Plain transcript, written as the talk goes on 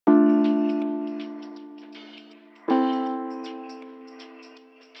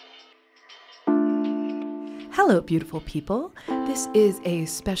Hello, beautiful people. This is a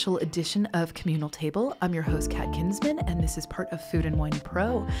special edition of Communal Table. I'm your host, Kat Kinsman, and this is part of Food and Wine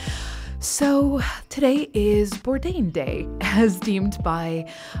Pro. So today is Bourdain Day, as deemed by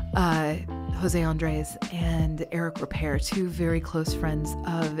Jose Andres and Eric Ripert, two very close friends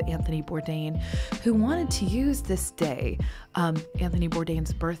of Anthony Bourdain, who wanted to use this day, Anthony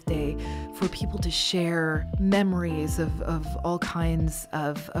Bourdain's birthday, for people to share memories of all kinds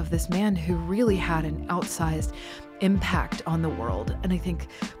of this man who really had an outsized impact on the world. And I think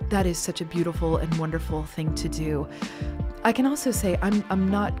that is such a beautiful and wonderful thing to do. I can also say I'm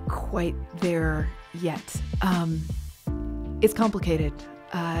not quite there yet. It's complicated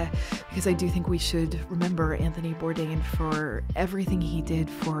because I do think we should remember Anthony Bourdain for everything he did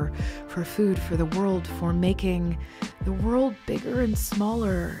for food, for the world, for making the world bigger and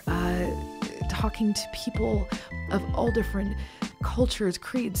smaller, talking to people of all different cultures,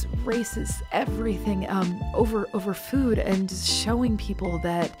 creeds, races, everything over food, and showing people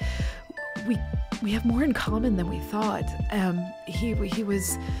that we have more in common than we thought. He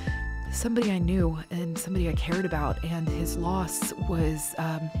was somebody I knew and somebody I cared about, and his loss was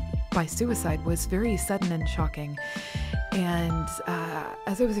by suicide was very sudden and shocking. And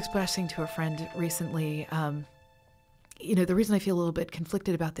as I was expressing to a friend recently, the reason I feel a little bit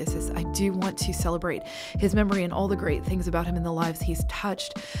conflicted about this is I do want to celebrate his memory and all the great things about him and the lives he's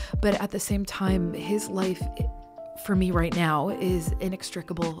touched, but at the same time, his life for me right now is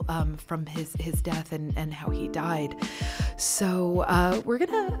inextricable from his death and how he died. So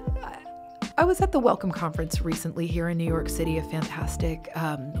I was at the Welcome Conference recently here in New York City, a fantastic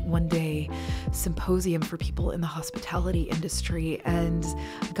one-day symposium for people in the hospitality industry, and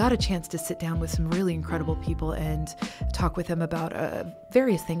I got a chance to sit down with some really incredible people and talk with them about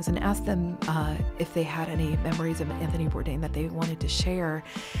various things and ask them if they had any memories of Anthony Bourdain that they wanted to share.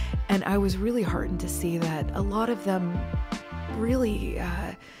 And I was really heartened to see that a lot of them really...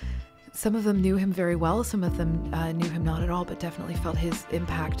 some of them knew him very well, some of them knew him not at all, but definitely felt his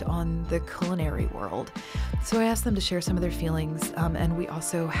impact on the culinary world. So I asked them to share some of their feelings, and we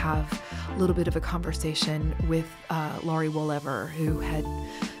also have a little bit of a conversation with Laurie Woolever, who had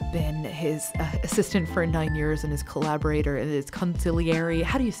been his assistant for 9 years and his collaborator and his consigliere.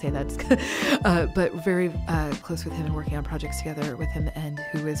 How do you say that? But very close with him and working on projects together with him, and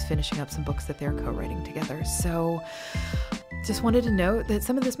who is finishing up some books that they're co-writing together. So just wanted to note that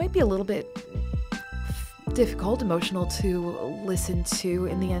some of this might be a little bit difficult, emotional to listen to.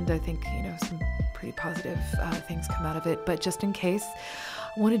 In the end, I think, some pretty positive things come out of it. But just in case,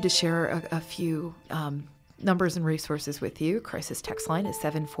 I wanted to share a few numbers and resources with you. Crisis text line is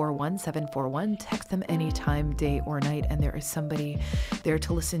 741-741. Text them anytime, day or night, and there is somebody there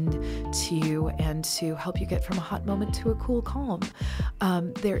to listen to you and to help you get from a hot moment to a cool calm.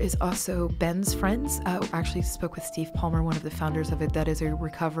 There is also Ben's Friends. I actually spoke with Steve Palmer, one of the founders of it. That is a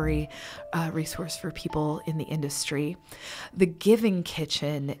recovery resource for people in the industry. The Giving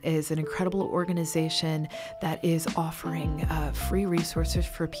Kitchen is an incredible organization that is offering free resources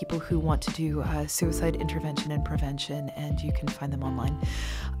for people who want to do suicide intervention and prevention, and you can find them online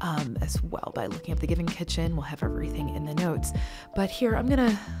as well by looking up the Giving Kitchen. We'll have everything in the notes. But here, I'm going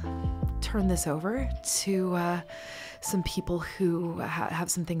to turn this over to some people who have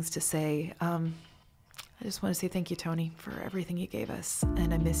some things to say. I just want to say thank you, Tony, for everything you gave us,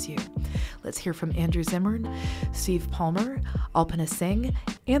 and I miss you. Let's hear from Andrew Zimmern, Steve Palmer, Alpana Singh,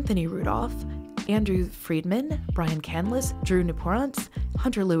 Anthony Rudolf, Andrew Friedman, Brian Canlis, Drew Nieporent,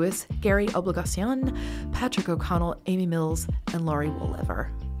 Hunter Lewis, Gary Obligacion, Patrick O'Connell, Amy Mills, and Laurie Woolever.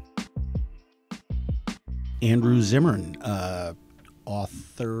 Andrew Zimmern,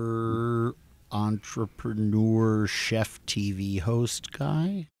 author, entrepreneur, chef, TV host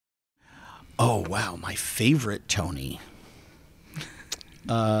guy. Oh, wow, my favorite Tony.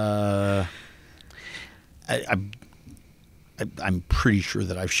 I'm pretty sure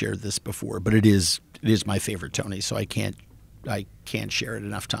that I've shared this before, but it is my favorite Tony, so I can't share it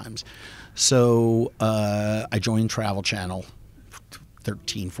enough times. So I joined Travel Channel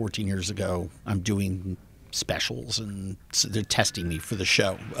 13, 14 years ago. I'm doing specials, and so they're testing me for the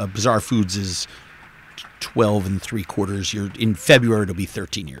show. Bizarre Foods is 12 3/4 years. In February, it'll be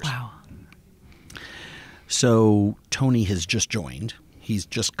 13 years. Wow. So Tony has just joined. He's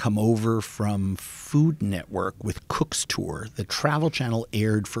just come over from Food Network with Cook's Tour. The Travel Channel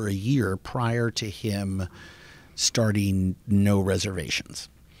aired for a year prior to him starting No Reservations.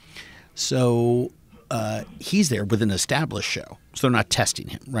 So he's there with an established show. So they're not testing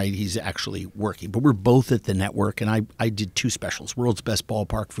him, right? He's actually working. But we're both at the network, and I did two specials, World's Best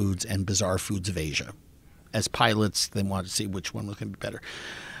Ballpark Foods and Bizarre Foods of Asia. As pilots, they wanted to see which one was going to be better.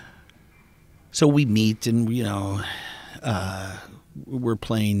 So we meet and, we're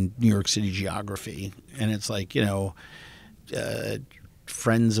playing New York City geography. And it's like,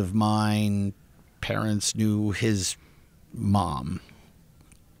 friends of mine, parents knew his mom.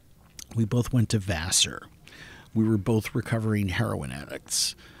 We both went to Vassar. We were both recovering heroin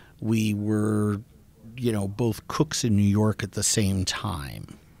addicts. We were, both cooks in New York at the same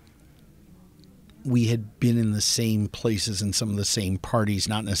time. We had been in the same places and some of the same parties,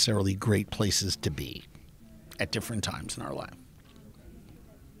 not necessarily great places to be at different times in our life.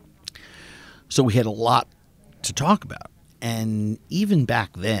 So we had a lot to talk about. And even back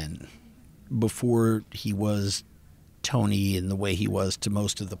then, before he was Tony in the way he was to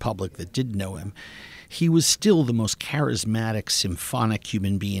most of the public that did know him, he was still the most charismatic, symphonic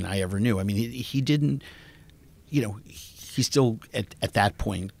human being I ever knew. I mean, he didn't, he still at that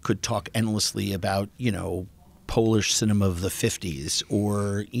point could talk endlessly about, Polish cinema of the 50s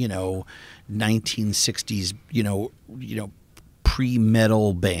or, 1960s,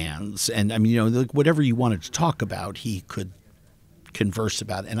 pre-metal bands. And I mean, whatever you wanted to talk about, he could converse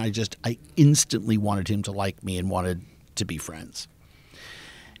about. And I instantly wanted him to like me and wanted to be friends.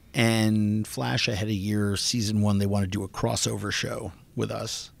 And Flash ahead a year, season 1, they want to do a crossover show with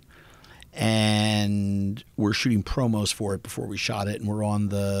us. And we're shooting promos for it before we shot it. And we're on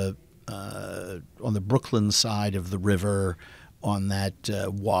the Brooklyn side of the river on that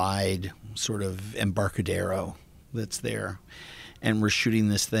wide sort of embarcadero that's there. And we're shooting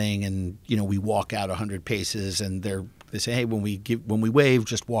this thing and, we walk out 100 paces and they say, hey, when we wave,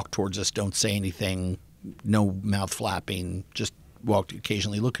 just walk towards us. Don't say anything. No mouth flapping. Just walk,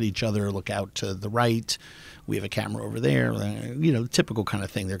 occasionally look at each other, look out to the right. We have a camera over there. The typical kind of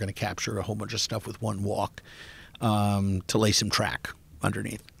thing. They're going to capture a whole bunch of stuff with one walk to lay some track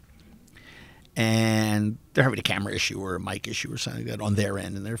underneath. And they're having a camera issue or a mic issue or something like that on their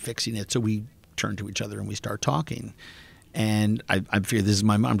end, and they're fixing it. So we turn to each other and we start talking. And I figure this is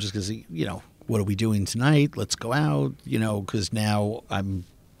my mom just because, what are we doing tonight? Let's go out, because now I'm,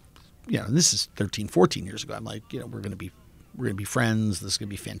 this is 13, 14 years ago. I'm like, we're going to be friends. This is going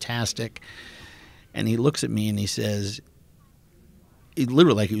to be fantastic. And he looks at me and he says,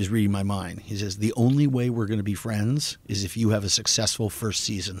 literally like he was reading my mind. He says, the only way we're going to be friends is if you have a successful first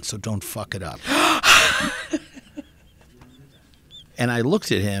season, so don't fuck it up. And I looked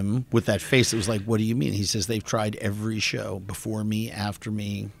at him with that face that was like, what do you mean? He says, they've tried every show before me, after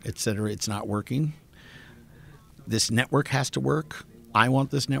me, et cetera. It's not working. This network has to work. I want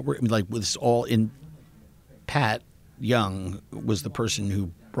this network. I mean, like, with this all in. Pat Young was the person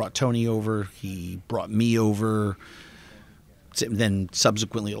who brought Tony over. He brought me over. Then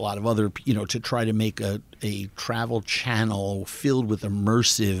subsequently a lot of other, to try to make a travel channel filled with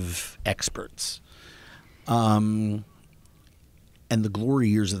immersive experts. And the glory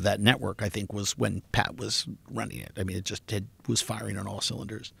years of that network, I think, was when Pat was running it. I mean, it just was firing on all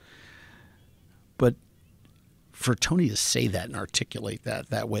cylinders. But for Tony to say that and articulate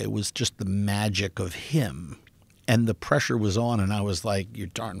that way, it was just the magic of him. And the pressure was on, and I was like, you're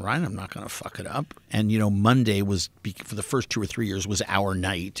darn right, I'm not going to fuck it up. And, Monday was, for the first 2 or 3 years, was our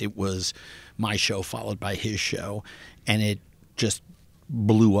night. It was my show followed by his show, and it just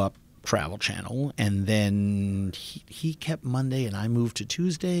blew up Travel Channel. And then he kept Monday, and I moved to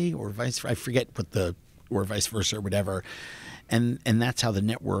Tuesday, or I forget or vice versa or whatever. And that's how the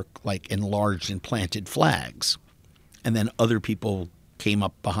network, enlarged and planted flags. And then other people came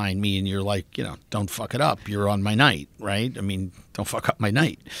up behind me and you're like, don't fuck it up. You're on my night, right? I mean, don't fuck up my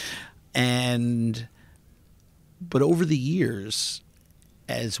night. But over the years,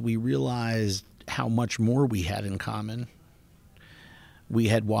 as we realized how much more we had in common, we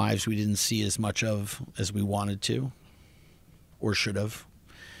had wives we didn't see as much of as we wanted to or should have.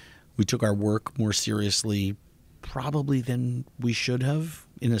 We took our work more seriously probably than we should have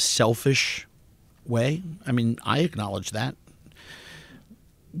in a selfish way. I mean, I acknowledge that.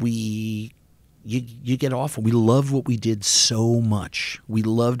 You get off. We loved what we did so much. We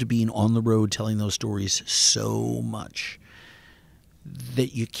loved being on the road telling those stories so much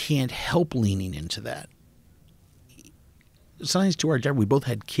that you can't help leaning into that. Sometimes to our detriment, we both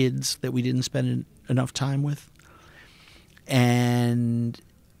had kids that we didn't spend enough time with. And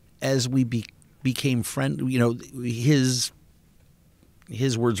as we became friends, his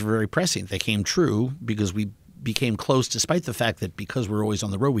words were very pressing. They came true because we became close, despite the fact that because we're always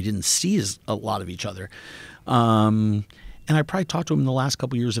on the road, we didn't see a lot of each other. And I probably talked to him in the last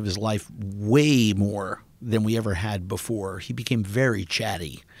couple of years of his life way more than we ever had before. He became very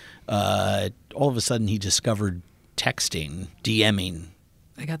chatty. All of a sudden, he discovered texting, DMing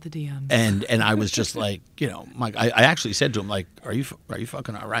I got the DM. And I was just like, Mike, I actually said to him, like, are you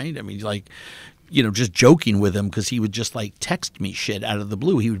fucking all right? I mean, like, just joking with him, because he would just like text me shit out of the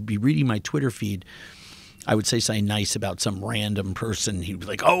blue. He would be reading my Twitter feed. I would say something nice about some random person. He'd be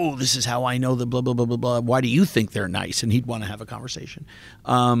like, oh, this is how I know the blah, blah, blah, blah, blah. Why do you think they're nice? And he'd want to have a conversation.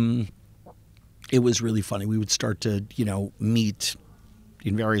 It was really funny. We would start to, meet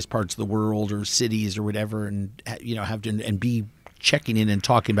in various parts of the world or cities or whatever, and, have to, and be checking in and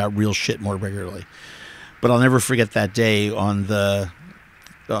talking about real shit more regularly. But I'll never forget that day on the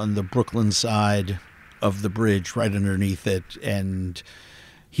Brooklyn side of the bridge, right underneath it. And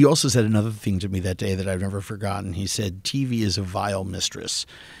he also said another thing to me that day that I've never forgotten. He said, TV is a vile mistress.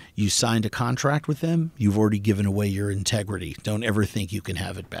 You signed a contract with them, you've already given away your integrity. Don't ever think you can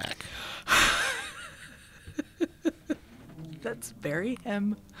have it back. That's very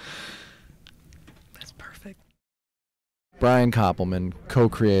him. That's perfect. Brian Koppelman,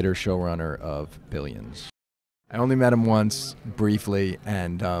 co-creator, showrunner of Billions. I only met him once, briefly,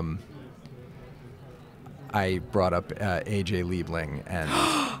 and I brought up AJ Liebling, and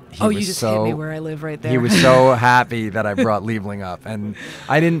he was you just so, hit me where I live right there. He was so happy that I brought Liebling up, and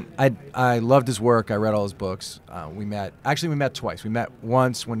I loved his work. I read all his books. We met twice. We met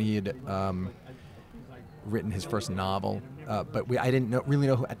once when he had written his first novel, but I didn't really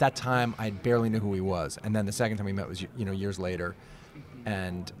know who, at that time. I barely knew who he was, and then the second time we met was years later,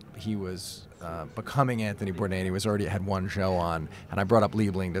 and he was becoming Anthony Bourdain. He was already had one show on, and I brought up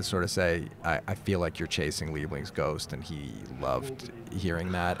Liebling to sort of say, I feel like you're chasing Liebling's ghost, and he loved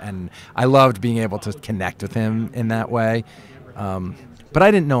hearing that, and I loved being able to connect with him in that way. But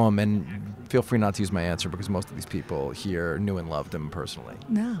I didn't know him, and feel free not to use my answer, because most of these people here knew and loved him personally.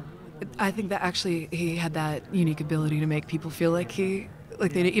 No. I think that actually he had that unique ability to make people feel like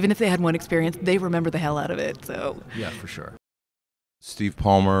even if they had one experience, they remember the hell out of it. So yeah, for sure. Steve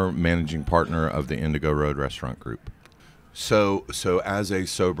Palmer, managing partner of the Indigo Road Restaurant Group. So as a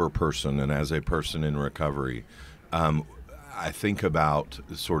sober person and as a person in recovery, I think about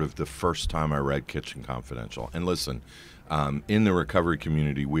sort of the first time I read Kitchen Confidential. And listen, in the recovery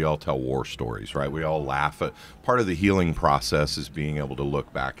community, we all tell war stories, right? We all laugh. Part of the healing process is being able to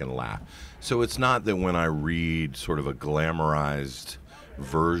look back and laugh. So it's not that when I read sort of a glamorized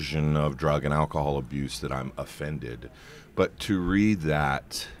version of drug and alcohol abuse that I'm offended. But to read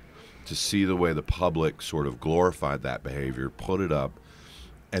that, to see the way the public sort of glorified that behavior, put it up,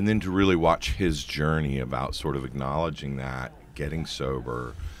 and then to really watch his journey about sort of acknowledging that, getting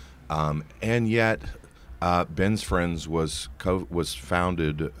sober, and yet Ben's Friends was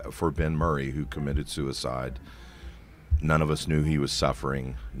founded for Ben Murray, who committed suicide. None of us knew he was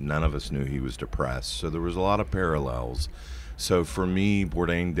suffering. None of us knew he was depressed. So there was a lot of parallels. So for me,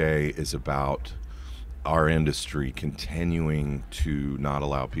 Bourdain Day is about our industry continuing to not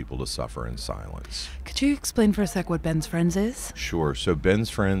allow people to suffer in silence. Could you explain for a sec what Ben's Friends is? Sure. So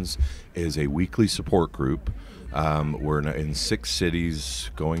Ben's Friends is a weekly support group. We're in 6 cities,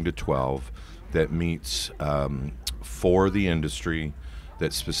 going to 12, that meets for the industry,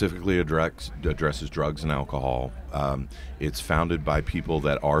 that specifically addresses drugs and alcohol. It's founded by people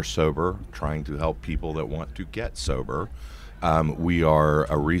that are sober, trying to help people that want to get sober. We are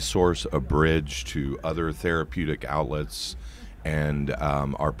a resource, a bridge to other therapeutic outlets, and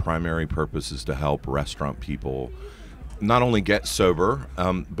our primary purpose is to help restaurant people not only get sober,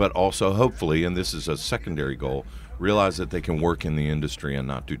 but also hopefully, and this is a secondary goal, realize that they can work in the industry and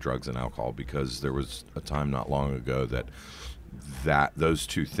not do drugs and alcohol, because there was a time not long ago that those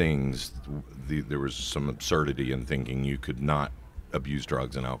two things, there was some absurdity in thinking you could not abuse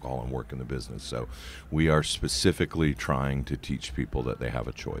drugs and alcohol and work in the business. So we are specifically trying to teach people that they have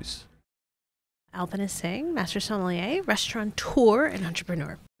a choice. Alpana Singh, master sommelier, restaurateur, and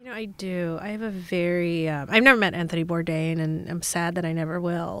entrepreneur. I do. I have a very, I've never met Anthony Bourdain, and I'm sad that I never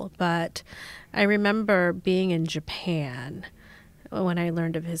will, but I remember being in Japan when I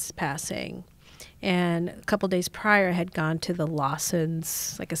learned of his passing. And a couple days prior, I had gone to the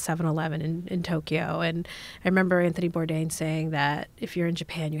Lawson's, like a 7-Eleven in Tokyo. And I remember Anthony Bourdain saying that if you're in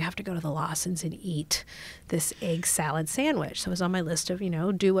Japan, you have to go to the Lawson's and eat this egg salad sandwich. So it was on my list of,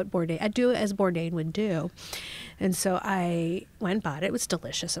 do what Bourdain, I'd do as Bourdain would do. And so I went and bought it. It was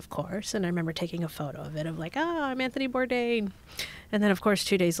delicious, of course. And I remember taking a photo of it of like, I'm Anthony Bourdain. And then, of course,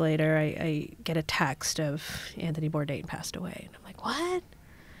 2 days later, I get a text of Anthony Bourdain passed away. And I'm like, what?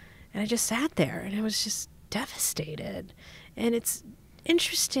 And I just sat there and I was just devastated. And it's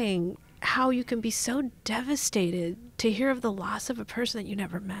interesting how you can be so devastated to hear of the loss of a person that you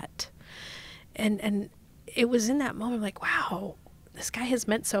never met. And it was in that moment like, wow, this guy has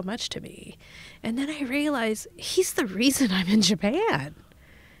meant so much to me. And then I realized he's the reason I'm in Japan.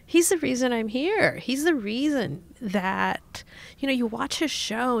 He's the reason I'm here. He's the reason that, you watch his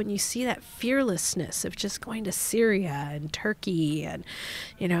show and you see that fearlessness of just going to Syria and Turkey and,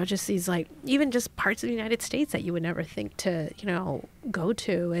 just these even just parts of the United States that you would never think to, go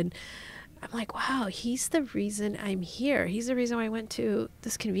to. And I'm like, wow, he's the reason I'm here. He's the reason why I went to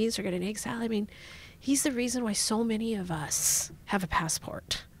this convenience store, get an egg salad. I mean, he's the reason why so many of us have a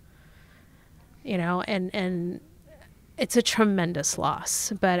passport, and it's a tremendous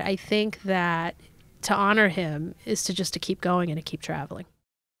loss, but I think that to honor him is to keep going and to keep traveling.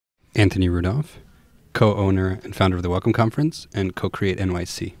 Anthony Rudolf, co-owner and founder of the Welcome Conference and Co-Create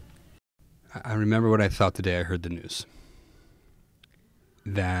NYC. I remember what I thought the day I heard the news.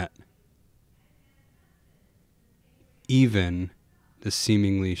 That even the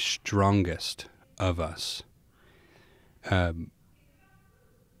seemingly strongest of us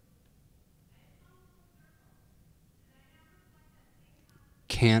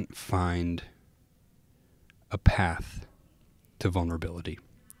can't find a path to vulnerability.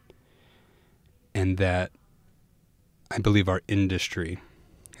 And that I believe our industry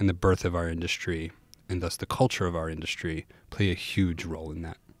and the birth of our industry and thus the culture of our industry play a huge role in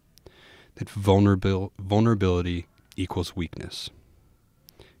that. That vulnerability equals weakness.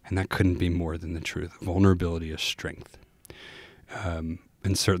 And that couldn't be more than the truth. Vulnerability is strength. And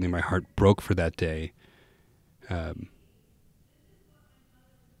certainly my heart broke for that day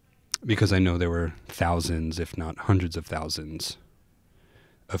because I know there were thousands, if not hundreds of thousands,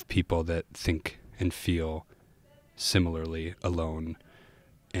 of people that think and feel similarly alone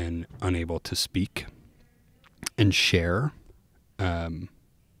and unable to speak and share,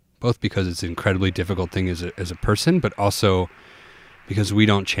 both because it's an incredibly difficult thing as a person, but also because we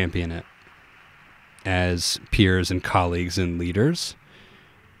don't champion it as peers and colleagues and leaders,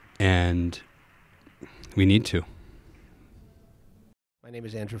 and we need to. My name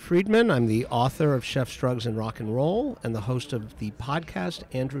is Andrew Friedman. I'm the author of Chefs, Drugs, and Rock and Roll and the host of the podcast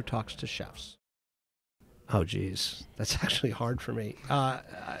Andrew Talks to Chefs. Oh, geez. That's actually hard for me.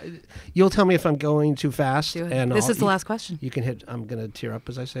 You'll tell me if I'm going too fast. Do it. And This is the last question. You can hit. I'm going to tear up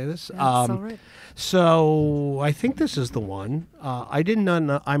as I say this. That's all right. So I think this is the one. I didn't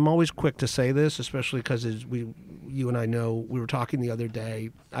know. I'm always quick to say this, especially because you and I know we were talking the other day.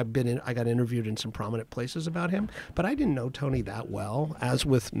 I got interviewed in some prominent places about him, but I didn't know Tony that well. As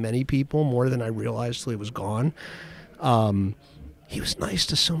with many people, more than I realized till he was gone. He was nice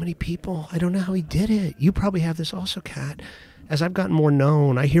to so many people. I don't know how he did it. You probably have this also, Kat. As I've gotten more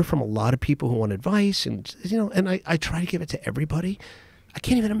known, I hear from a lot of people who want advice, and and I try to give it to everybody. I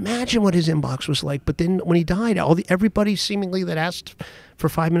can't even imagine what his inbox was like. But then when he died, everybody seemingly that asked for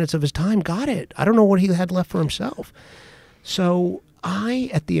 5 minutes of his time got it. I don't know what he had left for himself. So I,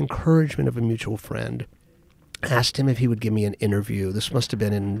 at the encouragement of a mutual friend, asked him if he would give me an interview. This must have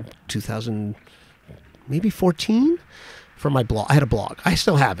been in 2000, maybe 14. For my blog. I had a blog. I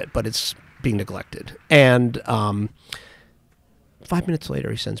still have it, but it's being neglected. And 5 minutes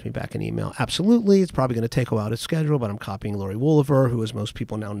later, he sends me back an email. Absolutely. It's probably going to take a while to schedule, but I'm copying Laurie Woolever, who, as most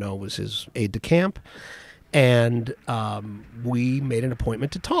people now know, was his aide-de-camp. And we made an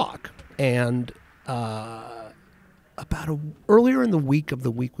appointment to talk. And earlier in the week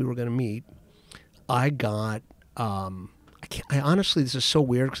we were going to meet, I got... I honestly, this is so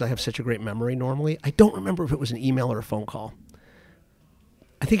weird because I have such a great memory normally. I don't remember if it was an email or a phone call.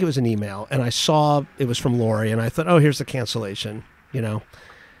 I think it was an email, and I saw it was from Laurie, and I thought, oh, here's the cancellation, And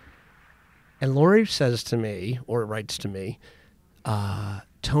Laurie says to me, or writes to me,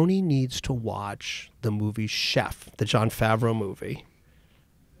 Tony needs to watch the movie Chef, the Jon Favreau movie,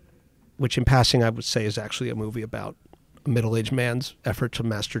 which in passing I would say is actually a movie about a middle-aged man's effort to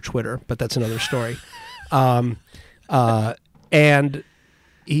master Twitter, but that's another story. And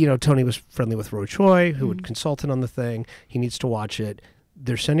Tony was friendly with Roy Choi, who had consulted on the thing. He needs to watch it.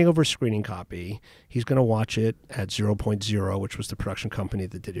 They're sending over a screening copy. He's going to watch it at 0.0, which was the production company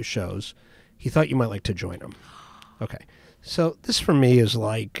that did his shows. He thought you might like to join him. Okay. So this for me is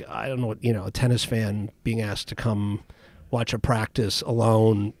like, I don't know what, a tennis fan being asked to come watch a practice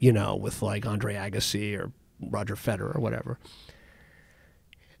alone, with like Andre Agassi or Roger Federer or whatever.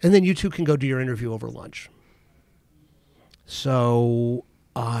 And then you two can go do your interview over lunch. So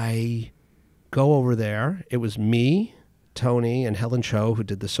I go over there. It was me, Tony, and Helen Cho who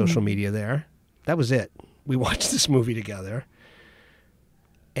did the social media there. That was it. We watched this movie together.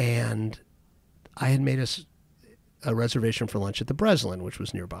 And I had made a reservation for lunch at the Breslin, which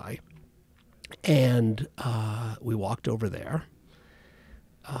was nearby. And we walked over there.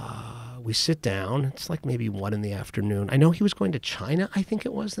 We sit down. It's like maybe 1 PM. I know he was going to China, I think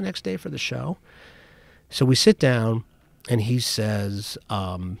it was, the next day for the show. So we sit down. And he says,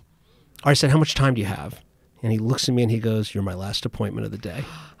 I said, how much time do you have? And he looks at me and he goes, you're my last appointment of the day.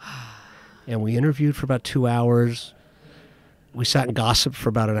 And we interviewed for about 2 hours. We sat and gossiped for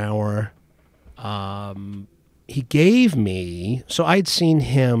about an hour. He gave me, so I'd seen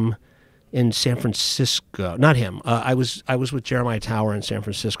him in San Francisco. Not him. I was with Jeremiah Tower in San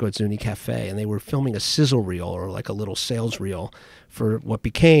Francisco at Zuni Cafe, and they were filming a sizzle reel, or like a little sales reel, for what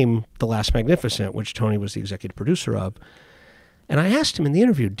became The Last Magnificent, which Tony was the executive producer of. And I asked him in the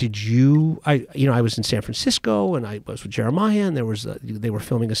interview, I was in San Francisco and I was with Jeremiah, and they were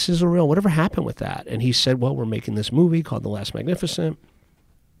filming a sizzle reel. Whatever happened with that? And he said, well, we're making this movie called The Last Magnificent.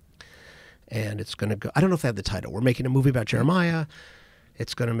 And it's going to go, I don't know if they have the title. We're making a movie about Jeremiah.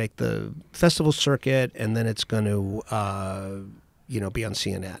 It's going to make the festival circuit, and then it's going to, be on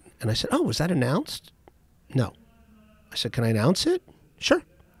CNN. And I said, oh, was that announced? No. I said, can I announce it? Sure.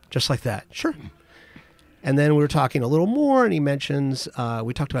 Just like that. Sure. And then we were talking a little more, and he mentions,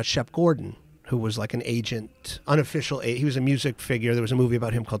 we talked about Shep Gordon, who was like an agent, unofficial, he was a music figure. There was a movie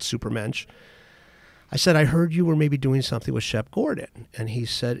about him called Supermensch. I said, I heard you were maybe doing something with Shep Gordon. And he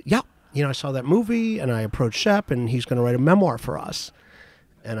said, yeah, I saw that movie, and I approached Shep, and he's going to write a memoir for us.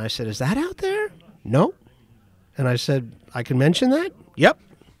 And I said, is that out there? No. And I said, I can mention that? Yep.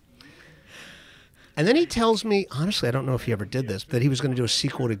 And then he tells me, honestly, I don't know if he ever did this, that he was going to do a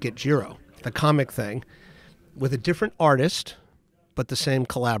sequel to Get Jiro, the comic thing, with a different artist, but the same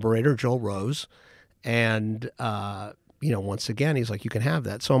collaborator, Joel Rose. And, once again, he's like, you can have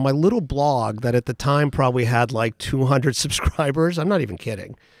that. So on my little blog that at the time probably had like 200 subscribers, I'm not even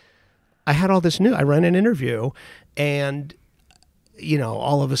kidding, I had all this new. I ran an interview, and,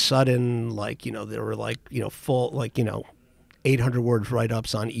 all of a sudden, there were full, 800 words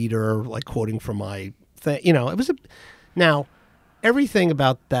write-ups on Eater, quoting from my thing. It was now, everything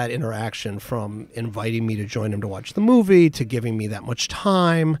about that interaction, from inviting me to join him to watch the movie, to giving me that much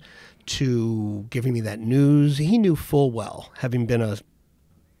time, to giving me that news, he knew full well, having been a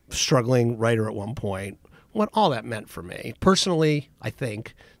struggling writer at one point, what all that meant for me. Personally, I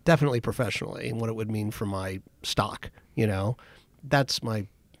think, definitely professionally, and what it would mean for my stock, That's my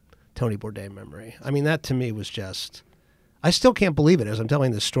Tony Bourdain memory. I mean, that to me was just, I still can't believe it as I'm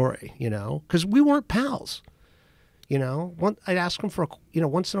telling this story, because we weren't pals. I'd ask him for,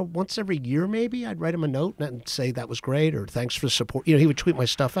 once every year maybe, I'd write him a note and say that was great, or thanks for the support. He would tweet my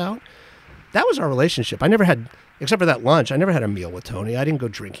stuff out. That was our relationship. I never had, except for that lunch, I never had a meal with Tony. I didn't go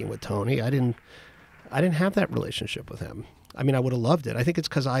drinking with Tony. I didn't have that relationship with him. I mean, I would have loved it. I think it's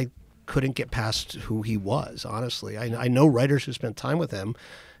because I couldn't get past who he was, honestly. I know writers who spent time with him,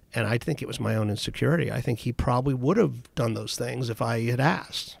 and I think it was my own insecurity. I think he probably would have done those things if I had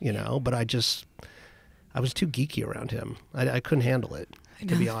asked, but I was too geeky around him. I couldn't handle it,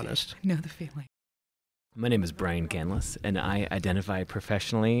 to be honest. I know the feeling. My name is Brian Canlis, and I identify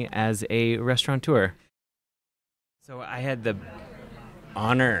professionally as a restaurateur. So I had the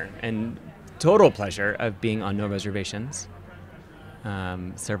honor and total pleasure of being on No Reservations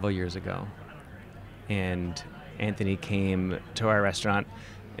several years ago. And Anthony came to our restaurant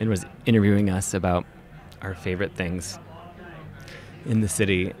and was interviewing us about our favorite things in the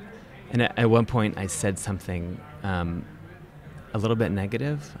city. And at one point I said something a little bit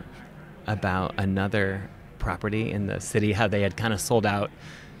negative about another property in the city, how they had kind of sold out,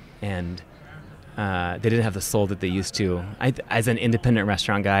 and they didn't have the soul that they used to. As an independent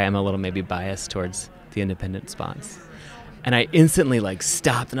restaurant guy, I'm a little maybe biased towards the independent spots. And I instantly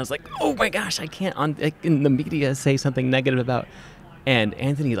stopped, and I was like, oh my gosh, I can't in the media say something negative about. And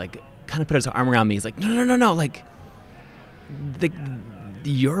Anthony kind of put his arm around me. He's like, no,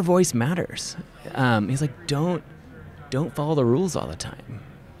 your voice matters. He's like, don't follow the rules all the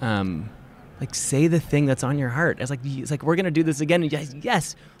time. Say the thing that's on your heart. He's like, we're gonna do this again.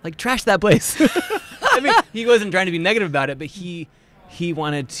 Yes, trash that place. I mean, he wasn't trying to be negative about it, but he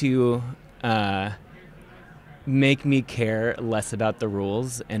wanted to make me care less about the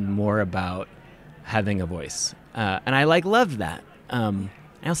rules and more about having a voice. And I loved that. I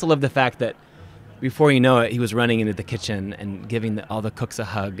also love the fact that before you know it, he was running into the kitchen and giving all the cooks a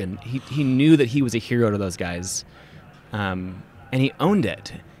hug, and he knew that he was a hero to those guys, and he owned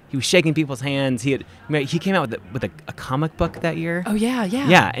it. He was shaking people's hands. He came out with a comic book that year. Oh yeah.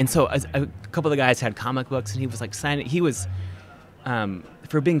 Yeah, and so a couple of the guys had comic books, and he was signing. He was,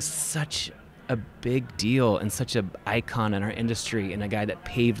 for being such a big deal and such an icon in our industry, and a guy that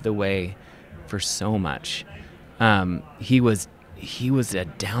paved the way for so much. He was a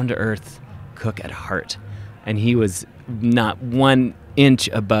down-to-earth cook at heart, and he was not 1 inch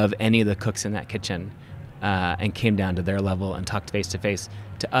above any of the cooks in that kitchen, and came down to their level and talked face to face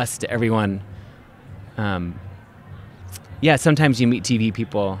to us, to everyone. Sometimes you meet TV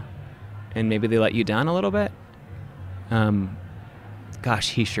people and maybe they let you down a little bit.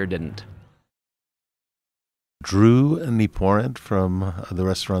 Gosh, he sure didn't. Drew Nieporent from the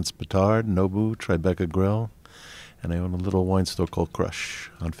restaurants Petard, Nobu, Tribeca Grill, and I own a little wine store called Crush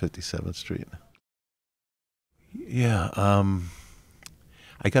on 57th Street. Yeah,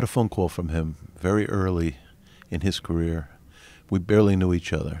 I got a phone call from him very early in his career. We barely knew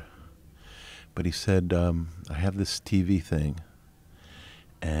each other. But he said, I have this TV thing,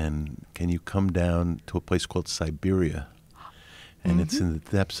 and can you come down to a place called Siberia? And it's in the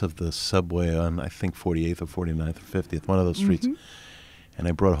depths of the subway on, I think, 48th or 49th or 50th, one of those streets. And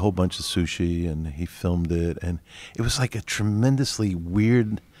I brought a whole bunch of sushi, and he filmed it. And it was like a tremendously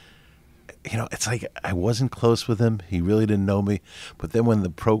weird, you know, it's like I wasn't close with him. He really didn't know me. But then when the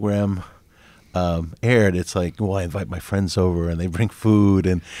program aired, it's like, well, I invite my friends over, and they bring food.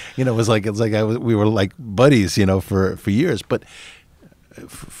 And, you know, we were like buddies, you know, for years. But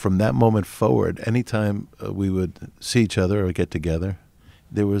from that moment forward, anytime we would see each other or get together,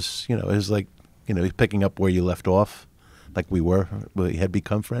 there was, you know, it was like, you know, picking up where you left off, like we had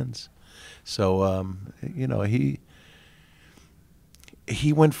become friends. So, you know, he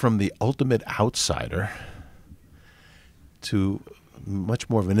went from the ultimate outsider to much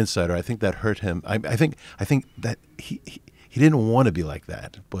more of an insider. I think that hurt him. I think that he didn't want to be like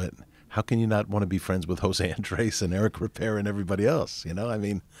that, but how can you not want to be friends with Jose Andres and Eric Ripert and everybody else? You know, I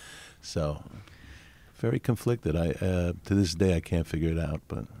mean, so very conflicted. To this day, I can't figure it out,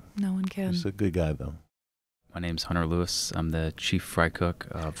 but No one can. he's a good guy, though. My name's Hunter Lewis. I'm the chief fry cook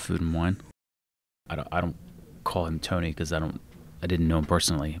of Food and Wine. I don't call him Tony because I didn't know him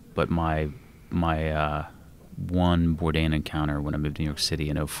personally, but my one Bourdain encounter when I moved to New York City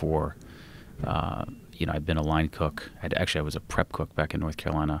in 2004, you know, I'd been a line cook. I was a prep cook back in North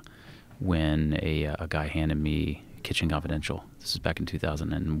Carolina when a guy handed me Kitchen Confidential. This is back in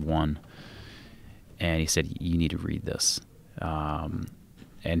 2001. And he said, you need to read this.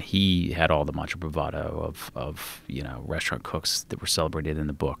 And he had all the macho bravado of you know, restaurant cooks that were celebrated in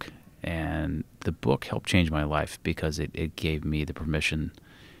the book. And the book helped change my life because it gave me the permission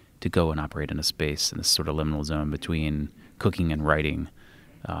to go and operate in a space, in this sort of liminal zone between cooking and writing.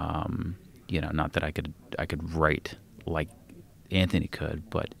 You know, not that I could write like Anthony could,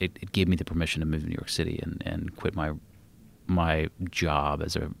 but it gave me the permission to move to New York City and quit my job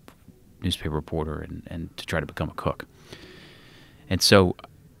as a newspaper reporter and to try to become a cook. And so,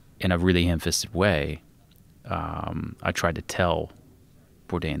 in a really ham-fisted way, I tried to tell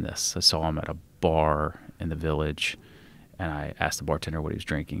Bourdain this. I saw him at a bar in the Village, and I asked the bartender what he was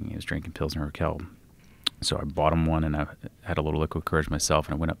drinking. He was drinking Pilsner Urquell. So I bought him one, and I had a little liquid courage myself,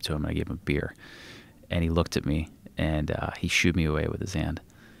 and I went up to him, and I gave him a beer. And he looked at me, and he shooed me away with his hand.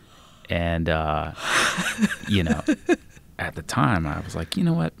 And, you know, at the time, I was like, you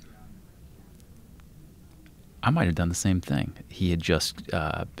know what? I might have done the same thing. He had just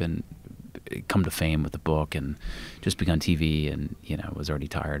come to fame with the book and just begun TV, and, you know, was already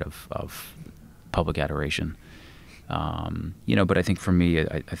tired of public adoration. You know, but I think for me,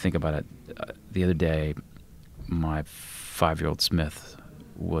 I think about it. The other day, my 5-year-old Smith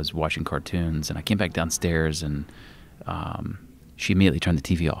was watching cartoons, and I came back downstairs, and she immediately turned the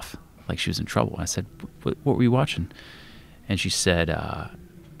TV off, like she was in trouble. I said, what were you watching? And she said, I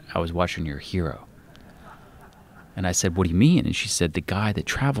was watching your hero. And I said, what do you mean? And she said, the guy that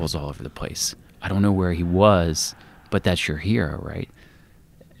travels all over the place. I don't know where he was, but that's your hero, right?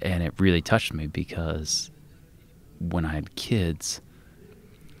 And it really touched me because when I had kids,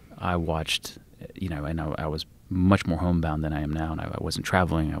 I watched, you know, and I was much more homebound than I am now, and I wasn't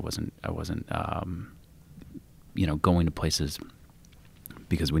traveling. I wasn't, you know, going to places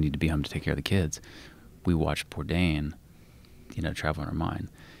because we need to be home to take care of the kids. We watched Bourdain, you know, travel in our mind.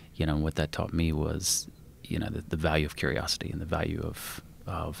 You know, and what that taught me was, you know, the value of curiosity and the value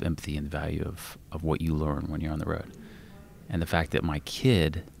of empathy and the value of what you learn when you're on the road. And the fact that my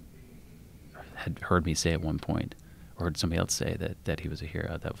kid had heard me say at one point, or heard somebody else say that he was a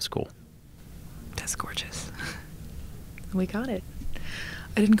hero, that was cool. That's gorgeous. We got it.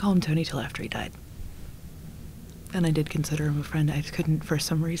 I didn't call him Tony till after he died. And I did consider him a friend. I just couldn't, for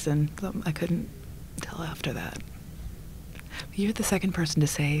some reason, I couldn't tell after that. You're the second person to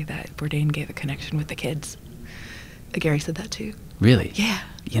say that Bourdain gave a connection with the kids. Gary said that too. Really? Yeah.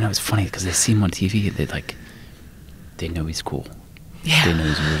 You know, it's funny because they see him on TV. They know he's cool. Yeah. They know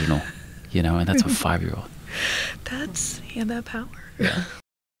he's original. You know, and that's a 5-year-old. He had that power. Yeah.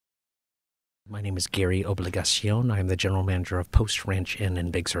 My name is Gary Obligacion. I'm the general manager of Post Ranch Inn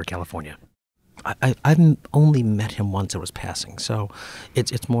in Big Sur, California. I've only met him once. It was passing, so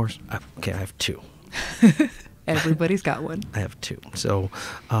it's more. Okay, I have two. Everybody's got one. I have two. So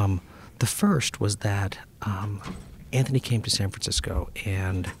The first was that Anthony came to San Francisco,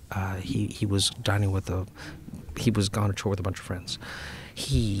 and he was dining with he was gone on tour with a bunch of friends.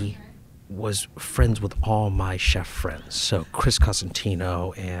 He was friends with all my chef friends, so Chris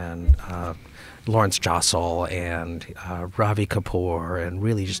Cosentino and Lawrence Jossel and Ravi Kapoor, and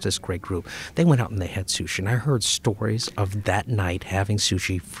really just this great group. They went out and they had sushi, and I heard stories of that night having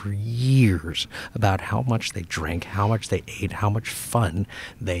sushi for years about how much they drank, how much they ate, how much fun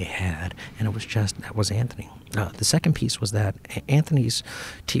they had, and it was just, that was Anthony. The second piece was that Anthony's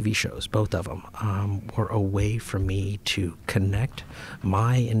TV shows, both of them, were a way for me to connect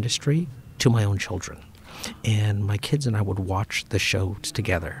my industry to my own children. And my kids and I would watch the shows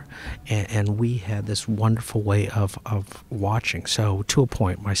together, and we had this wonderful way of watching. So to a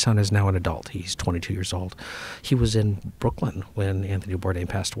point, my son is now an adult. He's 22 years old. He was in Brooklyn when Anthony Bourdain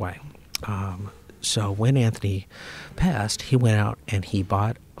passed away. So when Anthony passed, he went out and he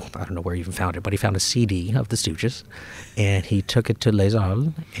bought, I don't know where he even found it, but he found a CD of the Stooges, and he took it to Les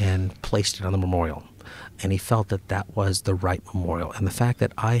Halles and placed it on the memorial. And he felt that that was the right memorial. And the fact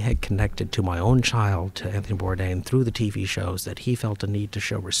that I had connected to my own child, to Anthony Bourdain, through the TV shows, that he felt a need to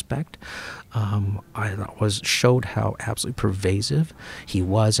show respect, I thought showed how absolutely pervasive he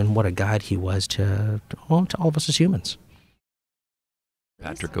was and what a guide he was to all of us as humans.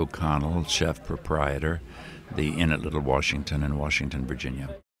 Patrick O'Connell, chef proprietor, the Inn at Little Washington in Washington,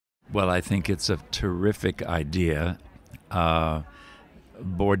 Virginia. Well, I think it's a terrific idea.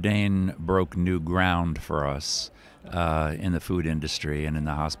 Bourdain broke new ground for us in the food industry and in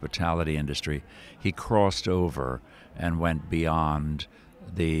the hospitality industry. He crossed over and went beyond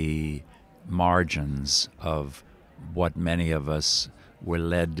the margins of what many of us were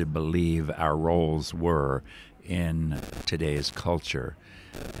led to believe our roles were in today's culture.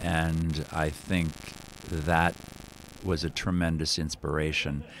 And I think that was a tremendous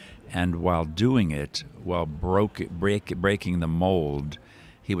inspiration. And while doing it, while breaking the mold,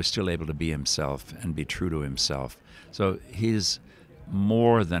 he was still able to be himself and be true to himself. So he's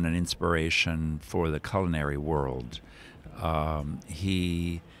more than an inspiration for the culinary world.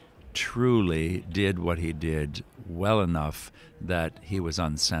 He truly did what he did well enough that he was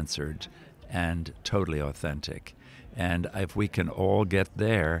uncensored and totally authentic. And if we can all get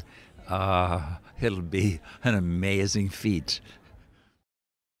there, it'll be an amazing feat.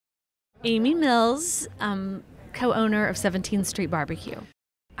 Amy Mills, co-owner of 17th Street Barbecue.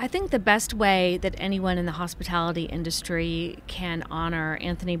 I think the best way that anyone in the hospitality industry can honor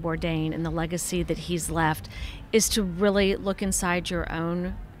Anthony Bourdain and the legacy that he's left is to really look inside your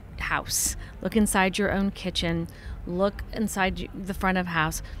own house, look inside your own kitchen, look inside the front of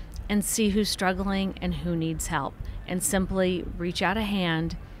house and see who's struggling and who needs help, and simply reach out a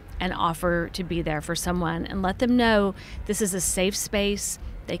hand and offer to be there for someone and let them know this is a safe space.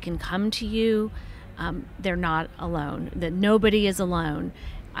 They can come to you. They're not alone, that nobody is alone.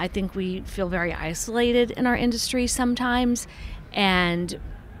 I think we feel very isolated in our industry sometimes, and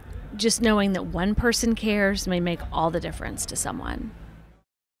just knowing that one person cares may make all the difference to someone.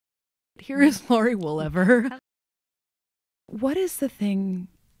 Here is Laurie Woolever. What is the thing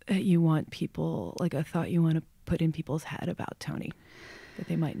that you want people, like a thought you want to put in people's head about Tony, that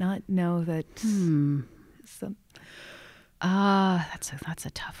they might not know that? That's a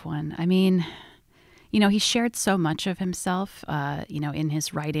tough one. I mean, you know, he shared so much of himself, you know, in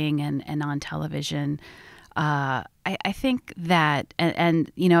his writing and on television. I think that,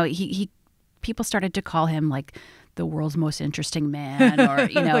 and you know, he people started to call him like the world's most interesting man, or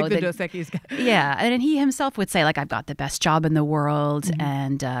you know, like the Dos Equis guy. Yeah, and he himself would say like, I've got the best job in the world,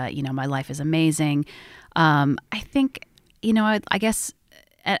 and you know, my life is amazing. I think, you know, I guess,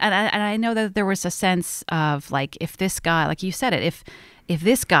 and I know that there was a sense of like, if this guy, like you said it, if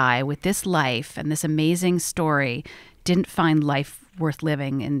this guy with this life and this amazing story didn't find life worth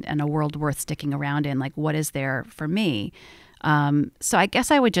living and a world worth sticking around in, like, what is there for me? So I guess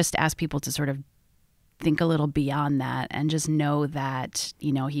I would just ask people to sort of think a little beyond that and just know that,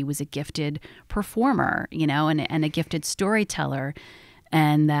 you know, he was a gifted performer, you know, and a gifted storyteller,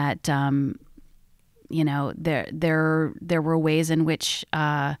 and that, you know, there were ways in which,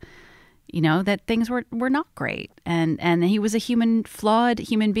 you know, that things were not great, and he was a flawed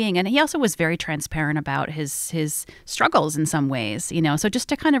human being, and he also was very transparent about his struggles in some ways, you know. So just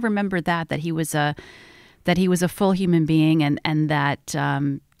to kind of remember that he was a full human being, and that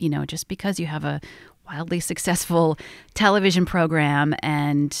you know, just because you have a wildly successful television program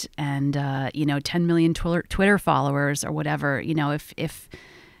and you know, 10 million Twitter followers or whatever, you know, if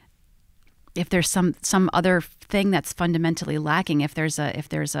there's some other thing that's fundamentally lacking, if there's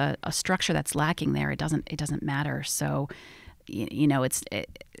a structure that's lacking there, it doesn't matter. So, you know,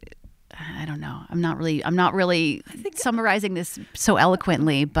 I don't know. I'm not really summarizing this so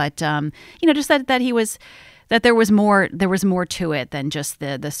eloquently, but just that there was more to it than just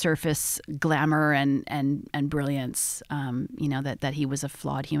the surface glamour and brilliance. That he was a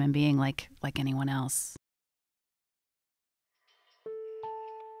flawed human being like anyone else.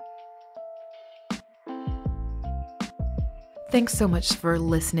 Thanks so much for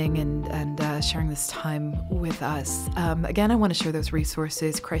listening and sharing this time with us. Again, I want to share those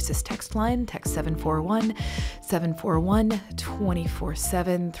resources. Crisis text line, text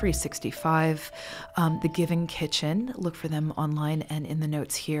 741-741-24/7, 365. The Giving Kitchen, look for them online and in the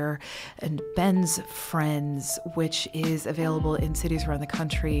notes here. And Ben's Friends, which is available in cities around the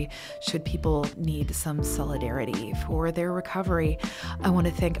country should people need some solidarity for their recovery. I want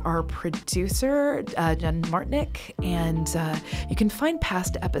to thank our producer, Jen Martinick, and you can find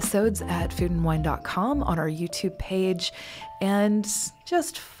past episodes at foodandwine.com on our YouTube page, and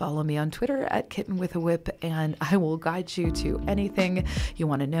just follow me on Twitter at Kitten with a Whip, and I will guide you to anything you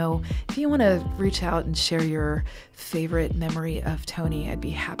want to know. If you want to reach out and share your favorite memory of Tony, I'd be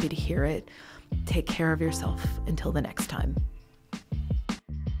happy to hear it. Take care of yourself until the next time.